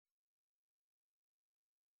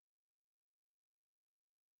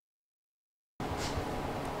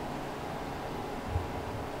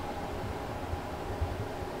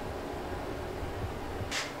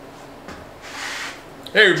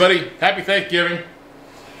Hey everybody, happy Thanksgiving.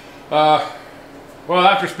 Well,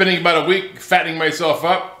 after spending about a week fattening myself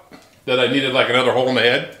up, that I needed like another hole in the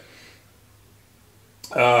head,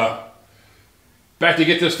 back to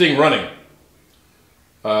get this thing running.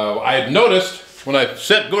 I had noticed when I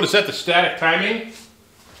go to set the static timing,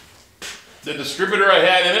 the distributor I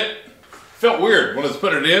had in it felt weird when I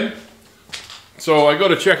put it in. So I go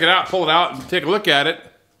to check it out, pull it out, and take a look at it.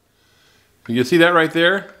 You see that right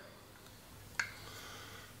there?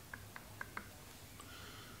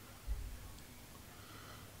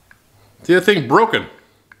 See that thing broken.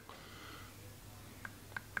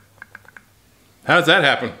 How does that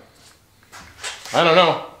happen? I don't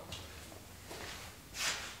know.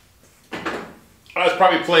 I was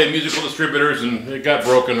probably playing musical distributors and it got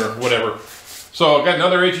broken or whatever. So I got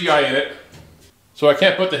another AGI in it. So I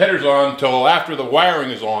can't put the headers on until after the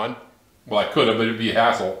wiring is on. Well, I could have, but it'd be a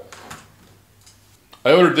hassle.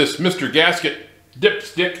 I ordered this Mr. Gasket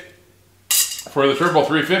dipstick for the Turbo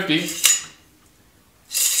 350.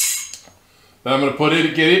 Then I'm going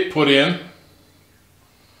to get it put in.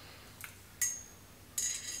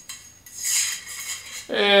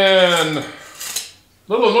 And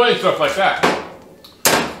little annoying stuff like that.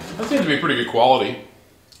 That seems to be pretty good quality.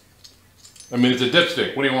 I mean, it's a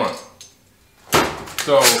dipstick. What do you want?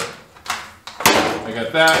 So, I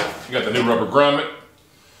got that. I got the new rubber grommet.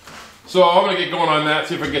 So I'm going to get going on that,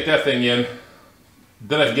 see if I can get that thing in.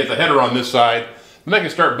 Then I can get the header on this side. Then I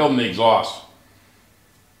can start building the exhaust.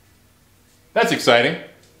 That's exciting.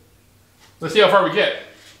 Let's see how far we get.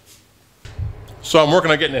 So I'm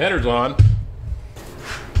working on getting the headers on.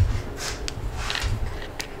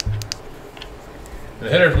 The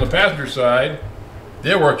headers from the passenger side,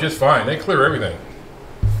 they work just fine. They clear everything.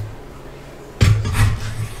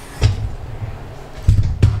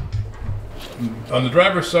 On the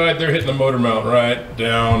driver's side, they're hitting the motor mount right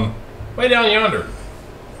down, way down yonder.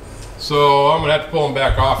 So I'm gonna have to pull them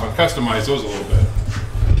back off and customize those a little bit.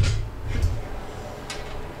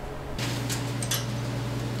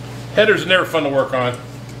 Headers are never fun to work on,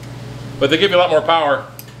 but they give you a lot more power.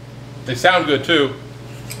 They sound good too.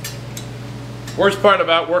 Worst part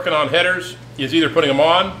about working on headers is either putting them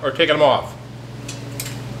on or taking them off.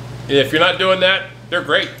 If you're not doing that, they're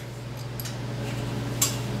great.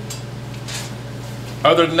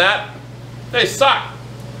 Other than that, they suck.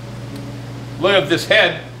 Look at this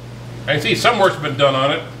head. I can see some work's been done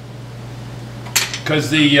on it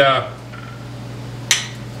because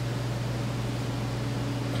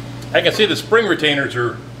I can see the spring retainers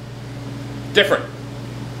are different.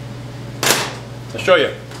 I'll show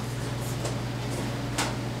you.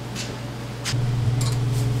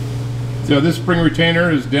 So this spring retainer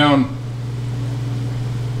is down.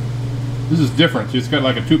 This is different. It's got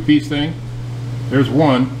like a two-piece thing. There's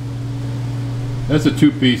one. That's a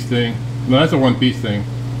two-piece thing. No, that's a one-piece thing.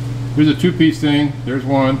 There's a two-piece thing. There's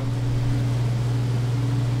one.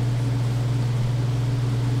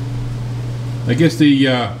 I guess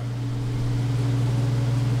the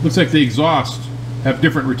looks like the exhaust have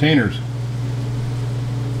different retainers.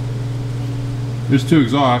 There's two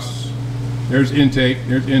exhausts. There's intake,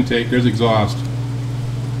 there's exhaust.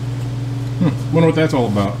 Wonder what that's all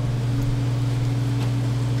about.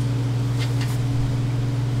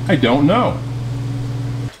 I don't know.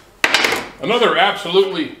 Another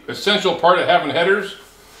absolutely essential part of having headers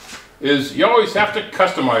is you always have to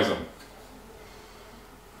customize them.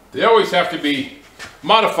 They always have to be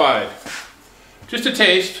modified. Just a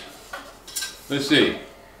taste. Let's see.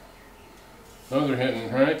 Those are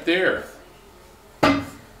hitting right there.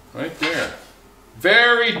 Right there.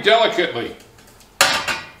 Very delicately.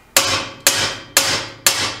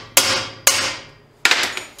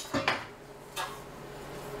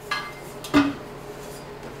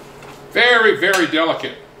 Very, very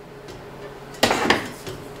delicate.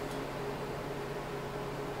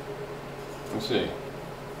 Let's see.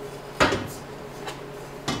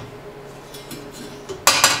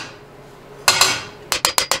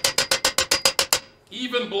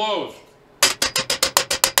 Even blows.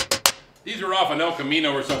 These are off an El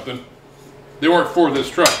Camino or something. They weren't for this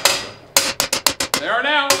truck. They are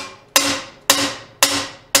now.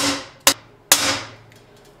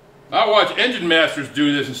 I watch Engine Masters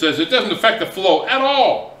do this and says it doesn't affect the flow at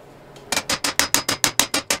all.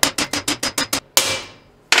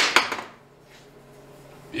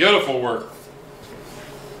 Beautiful work.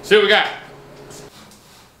 See what we got.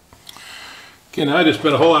 Okay, now I just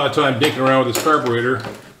spent a whole lot of time dinking around with this carburetor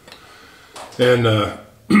and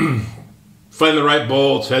find the right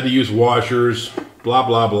bolts, had to use washers, blah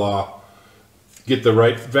blah blah. Get the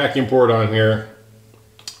right vacuum port on here.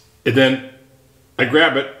 And then I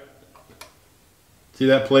grab it. See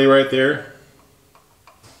that play right there?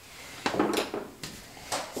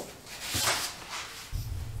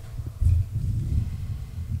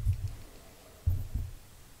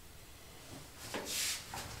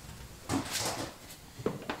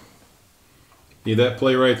 See that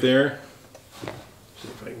play right there? See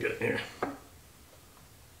if I can get it here.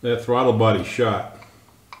 That throttle body shot.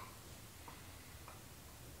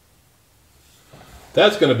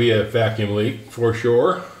 That's going to be a vacuum leak for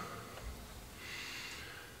sure.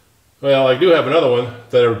 Well, I do have another one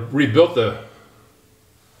that I rebuilt the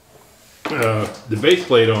base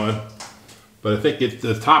plate on, but I think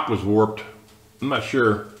the top was warped. I'm not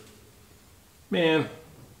sure. Man,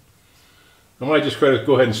 I might just try to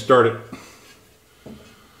go ahead and start it.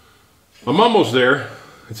 I'm almost there.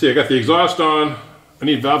 Let's see, I got the exhaust on. I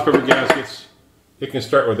need valve cover gaskets. It can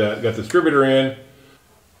start with that. Got the distributor in.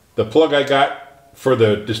 The plug I got for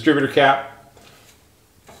the distributor cap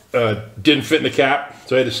didn't fit in the cap,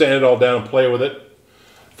 so I had to sand it all down and play with it.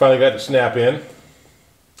 Finally got it to snap in.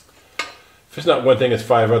 If it's not one thing, it's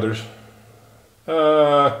 5 others.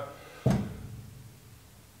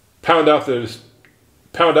 Pound out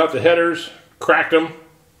the headers, cracked them.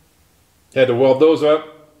 Had to weld those up.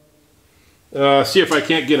 See if I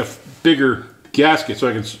can't get a bigger gasket so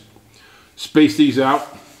I can space these out,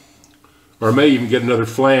 or I may even get another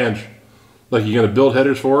flange like you're going to build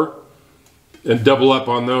headers for, and double up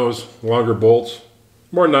on those longer bolts.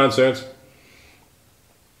 More nonsense.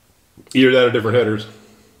 Either that or different headers.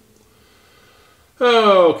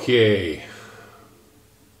 Okay,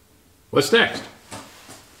 what's next?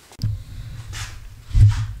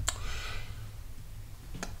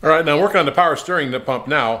 All right, now I'm working on the power steering pump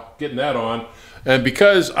now, getting that on. And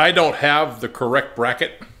because I don't have the correct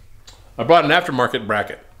bracket, I bought an aftermarket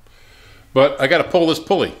bracket. But I got to pull this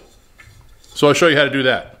pulley. So I'll show you how to do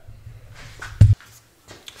that.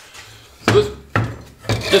 So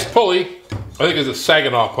this pulley, I think, is a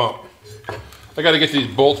Saginaw pump. I got to get these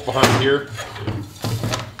bolts behind here.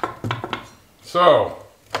 So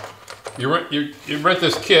you rent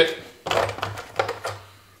this kit.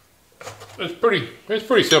 It's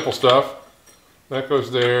pretty simple stuff. That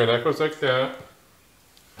goes there, that goes like that.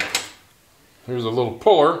 Here's a little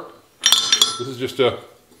puller. This is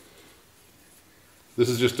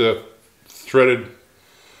just a threaded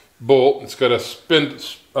bolt. It's got a spin,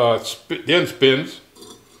 the end spins.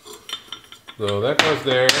 So that goes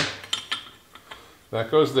there. That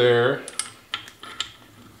goes there.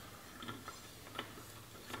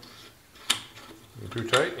 Too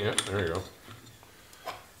tight? Yeah, there you go.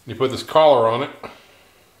 You put this collar on it.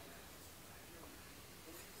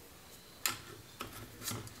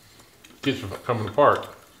 Keeps from coming apart.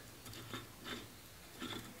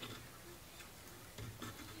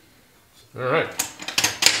 All right.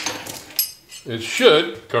 It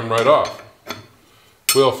should come right off.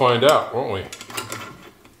 We'll find out, won't we?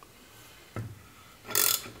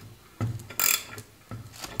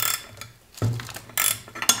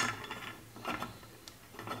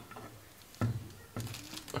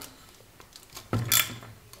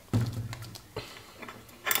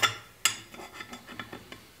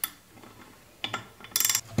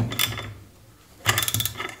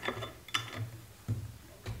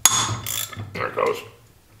 There it goes.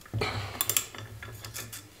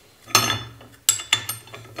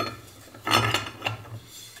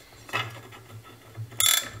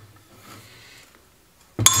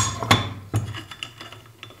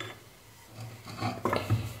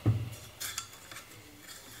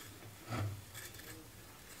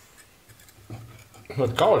 The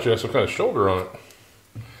collar should have some kind of shoulder on it.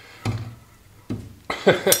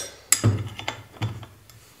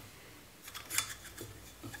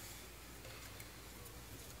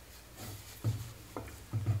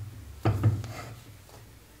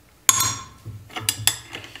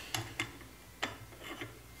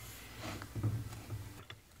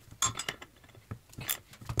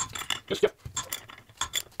 Just get.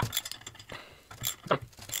 Come.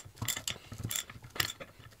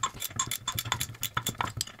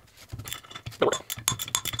 Good work.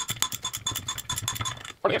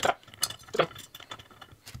 Pardon me, stop. Sit down.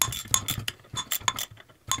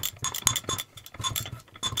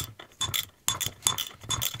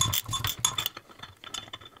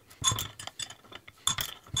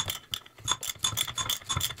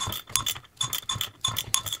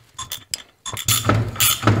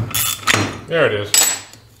 There it is.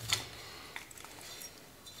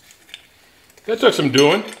 That took some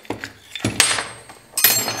doing.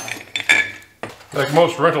 Like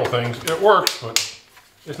most rental things, it works, but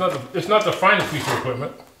it's not the finest piece of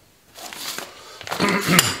equipment.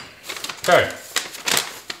 Okay.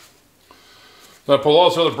 So I pull all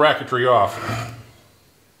this other bracketry off.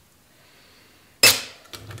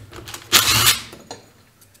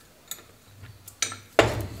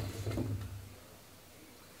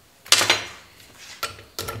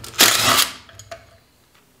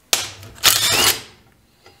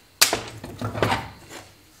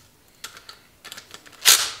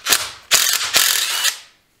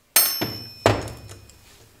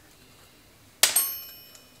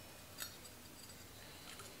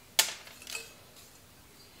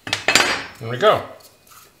 There we go.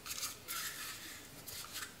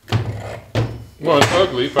 Well, it's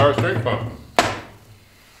ugly power steering pump.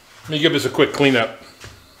 Let me give this a quick cleanup.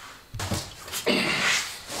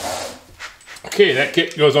 Okay, that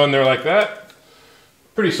kit goes on there like that.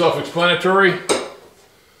 Pretty self-explanatory.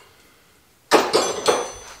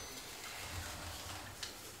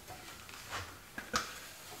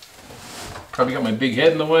 Probably got my big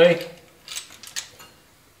head in the way.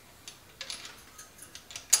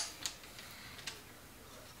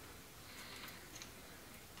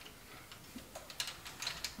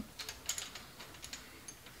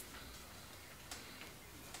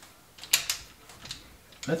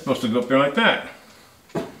 That's supposed to go up there like that.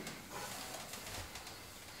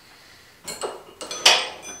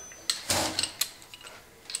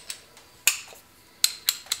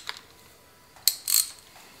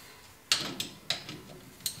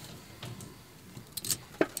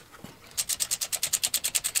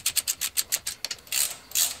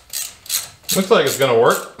 Looks like it's gonna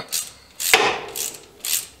work.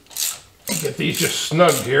 Get these just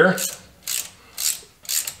snugged here.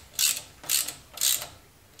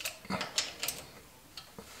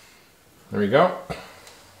 There we go.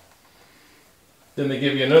 Then they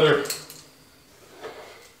give you another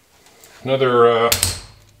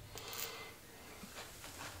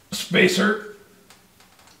spacer.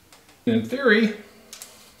 In theory,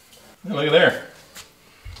 look at there.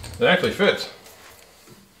 It actually fits.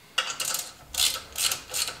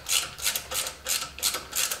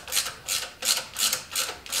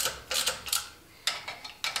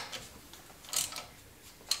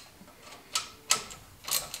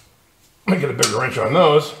 Let me get a bigger wrench on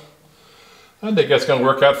those. I think that's going to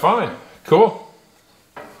work out fine. Cool.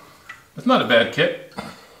 It's not a bad kit.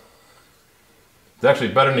 It's actually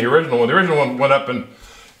better than the original one. The original one went up and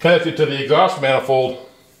connected to the exhaust manifold,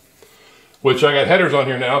 which I got headers on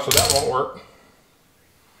here now, so that won't work.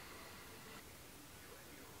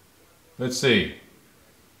 Let's see.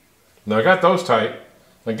 Now I got those tight.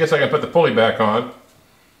 I guess I can put the pulley back on.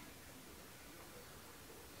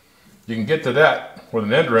 You can get to that with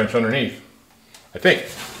an end wrench underneath, I think.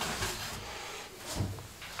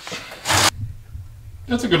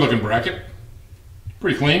 That's a good looking bracket.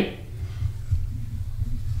 Pretty clean.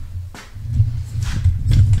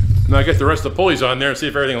 Now I get the rest of the pulleys on there and see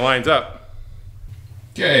if everything lines up.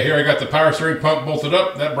 Okay, here I got the power steering pump bolted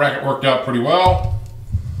up. That bracket worked out pretty well.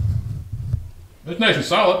 It's nice and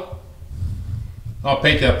solid. I'll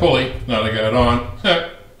paint that pulley now that I got it on.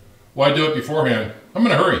 Why do it beforehand? I'm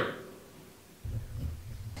in a hurry.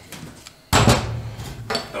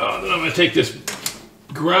 Then I'm going to take this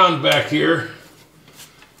ground back here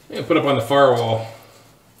and put up on the firewall.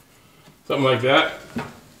 Something like that.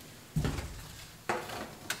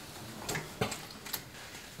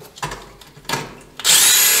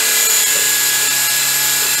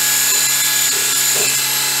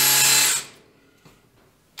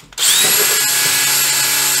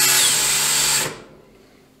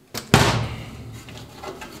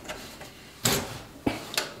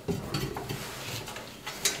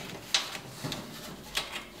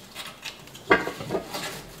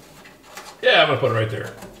 Yeah, I'm gonna put it right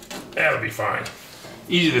there. That'll be fine.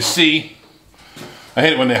 Easy to see. I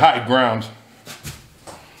hate it when they hide ground.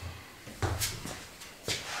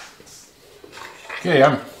 Okay,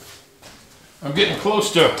 I'm getting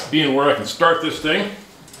close to being where I can start this thing.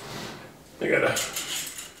 I got a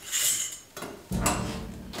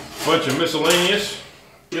bunch of miscellaneous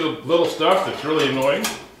little stuff that's really annoying.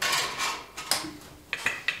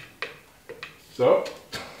 So,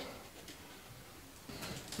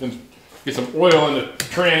 and get some oil in the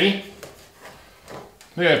tranny.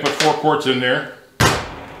 I think I put 4 quarts in there.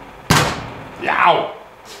 Yow!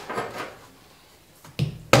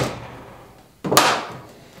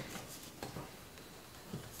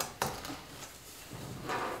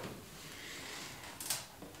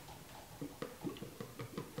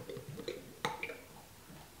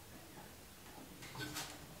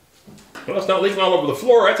 Well, it's not leaking all over the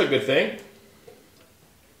floor. That's a good thing.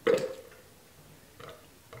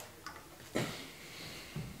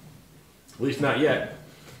 At least not yet.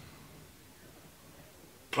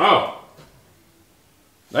 Oh,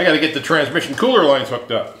 I got to get the transmission cooler lines hooked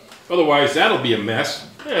up. Otherwise, that'll be a mess.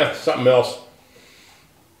 Yeah, something else.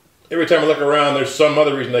 Every time I look around, there's some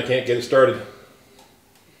other reason I can't get it started.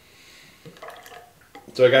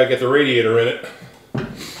 So I got to get the radiator in it,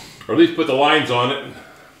 or at least put the lines on it.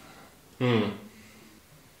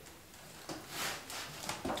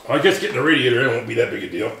 I guess getting the radiator in won't be that big a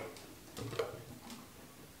deal.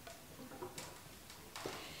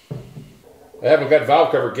 I haven't got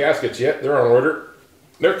valve cover gaskets yet. They're on order.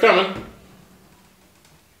 They're coming.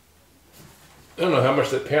 don't know how much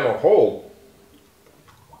that panel will hold.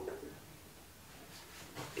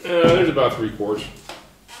 There's about 3/4.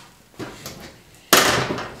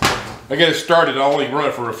 I get it started, I'll only run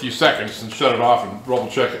it for a few seconds and shut it off and double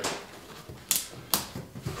check it.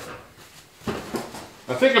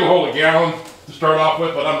 I think it'll hold a gallon to start off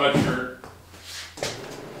with, but I'm not sure.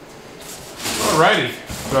 Alrighty,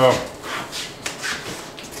 so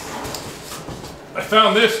I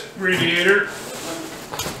found this radiator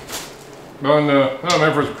on, I don't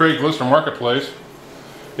remember if it's Craigslist or Marketplace.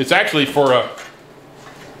 It's actually for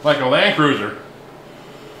like a Land Cruiser,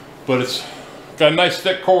 but it's got a nice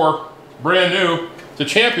thick core, brand new. It's a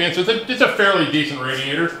Champion, so it's a fairly decent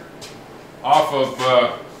radiator off of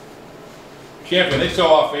Champion. They sell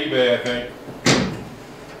off eBay, I think.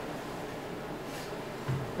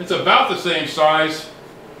 It's about the same size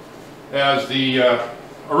as the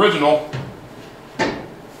original,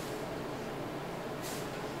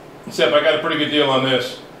 except I got a pretty good deal on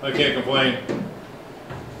this. I can't complain.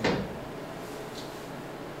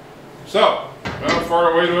 So, how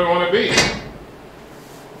far away do I want to be?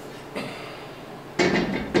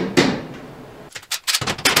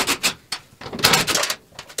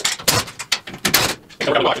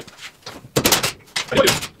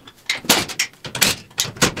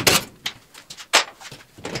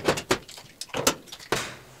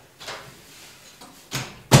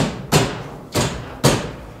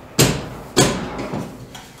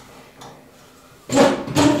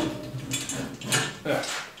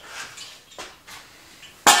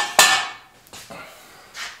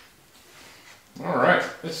 All right,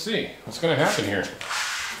 let's see what's going to happen here.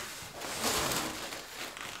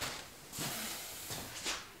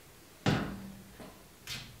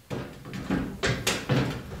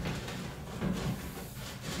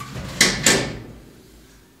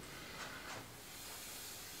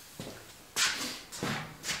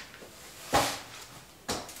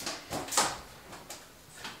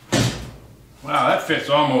 Wow, that fits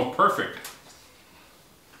almost perfect.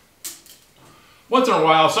 Once in a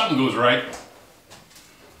while, something goes right.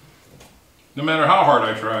 No matter how hard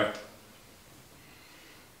I try.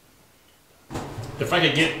 If I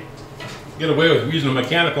could get away with using a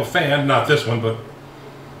mechanical fan, not this one, but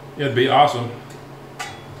it'd be awesome.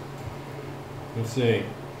 Let's see.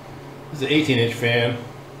 This is an 18-inch fan.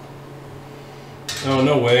 Oh,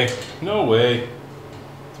 no way. No way.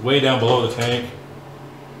 It's way down below the tank.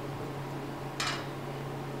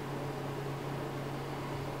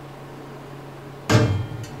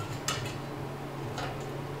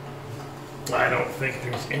 I don't think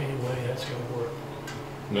there's any way that's going to work.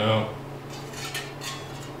 No.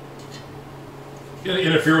 Gonna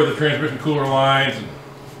interfere with the transmission cooler lines. And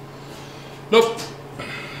nope.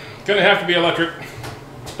 Gonna have to be electric.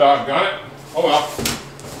 Doggone it. Oh well.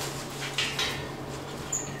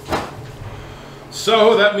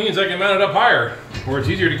 So that means I can mount it up higher, where it's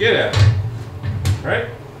easier to get at. Right?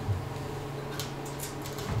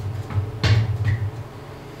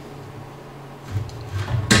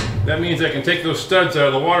 That means I can take those studs out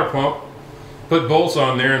of the water pump, put bolts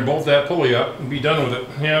on there and bolt that pulley up and be done with it.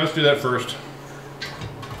 Yeah, let's do that first.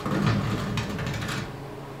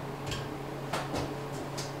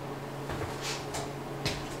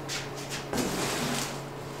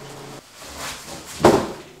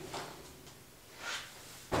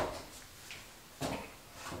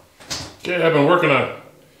 Okay, I've been working on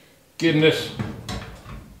getting this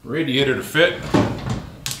radiator to fit.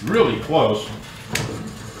 It's really close.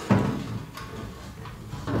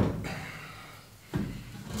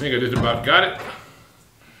 I think I just about got it.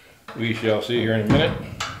 We shall see here in a minute.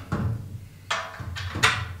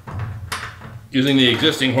 Using the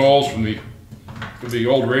existing holes from the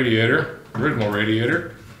old radiator, original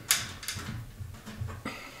radiator.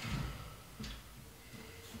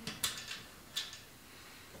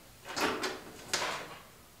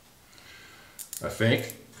 I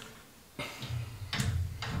think.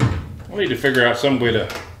 I need to figure out some way to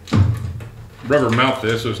rubber mount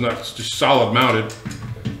this so it's not just solid mounted.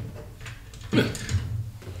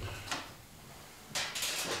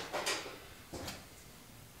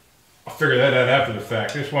 I'll figure that out after the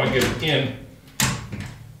fact. I just want to get it in.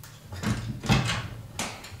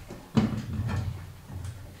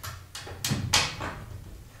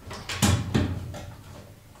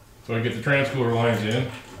 So I get the transcooler lines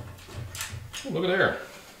in. Oh, look at there.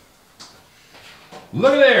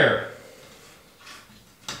 Look at there.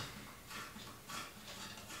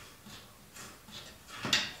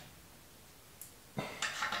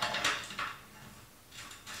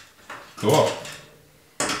 Cool.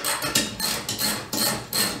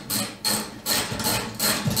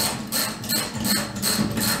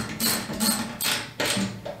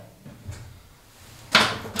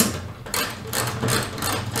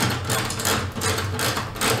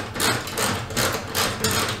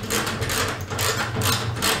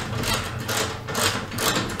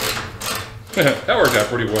 That worked out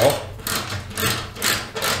pretty well.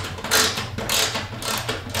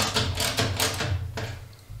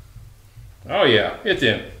 Oh yeah, it's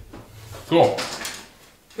in. Cool.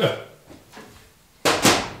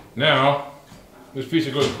 Now, this piece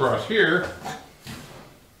that goes across here,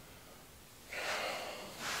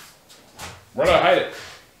 where do I hide it?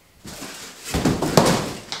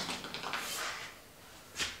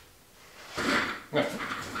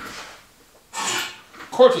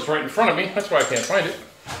 Of course it's right in front of me, that's why I can't find it.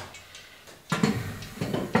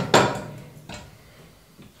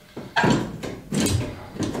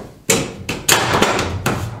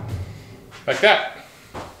 Like that.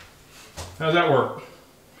 How's that work?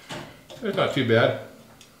 It's not too bad.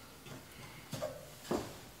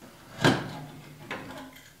 A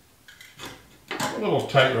little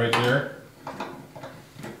tight right there.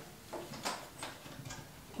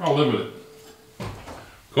 I'll live with it.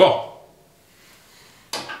 Cool.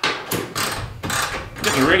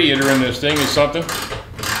 Getting the radiator in this thing is something.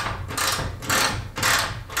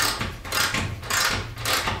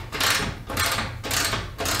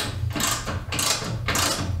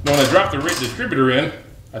 When I dropped the distributor in,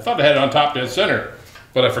 I thought I had it on top dead center,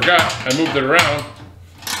 but I forgot. I moved it around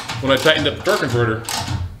when I tightened up the torque converter,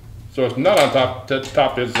 so it's not on top dead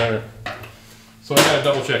center. So I gotta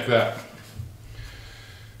double check that.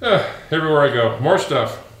 Everywhere I go, more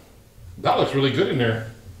stuff. That looks really good in there.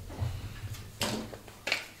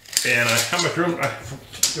 And how much room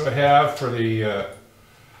do I have for the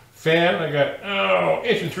fan? I got 1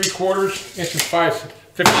 3/4 inch,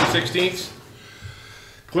 5/16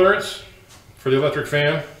 clearance for the electric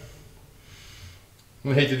fan.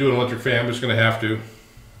 I hate to do an electric fan, I'm just going to have to.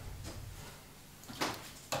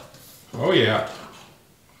 Oh yeah.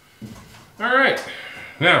 All right,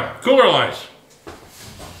 now cooler lines.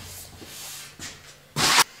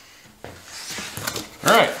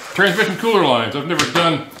 All right, transmission cooler lines. I've never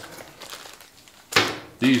done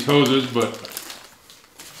these hoses, but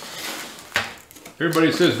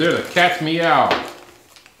everybody says they're the cat's meow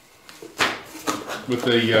with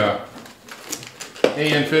the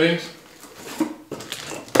AN fittings.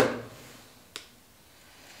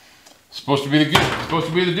 Supposed to be the deal. Supposed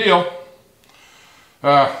to be the deal.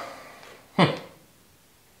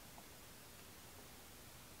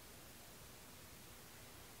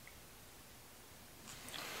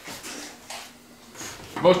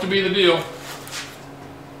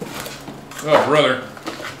 Oh, brother.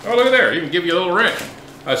 Oh, look at there. Even give you a little wrench.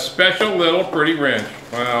 A special little pretty wrench.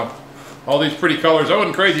 Wow. All these pretty colors. I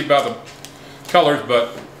wasn't crazy about the colors,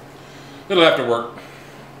 but it'll have to work.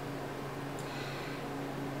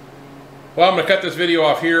 Well, I'm going to cut this video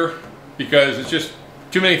off here because it's just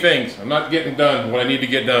too many things. I'm not getting done what I need to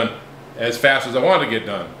get done as fast as I want to get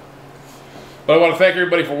done. But I want to thank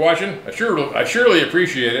everybody for watching. I surely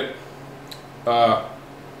appreciate it.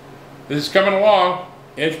 This is coming along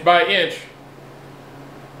inch by inch.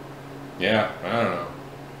 Yeah, I don't know.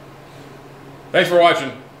 Thanks for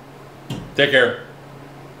watching. Take care.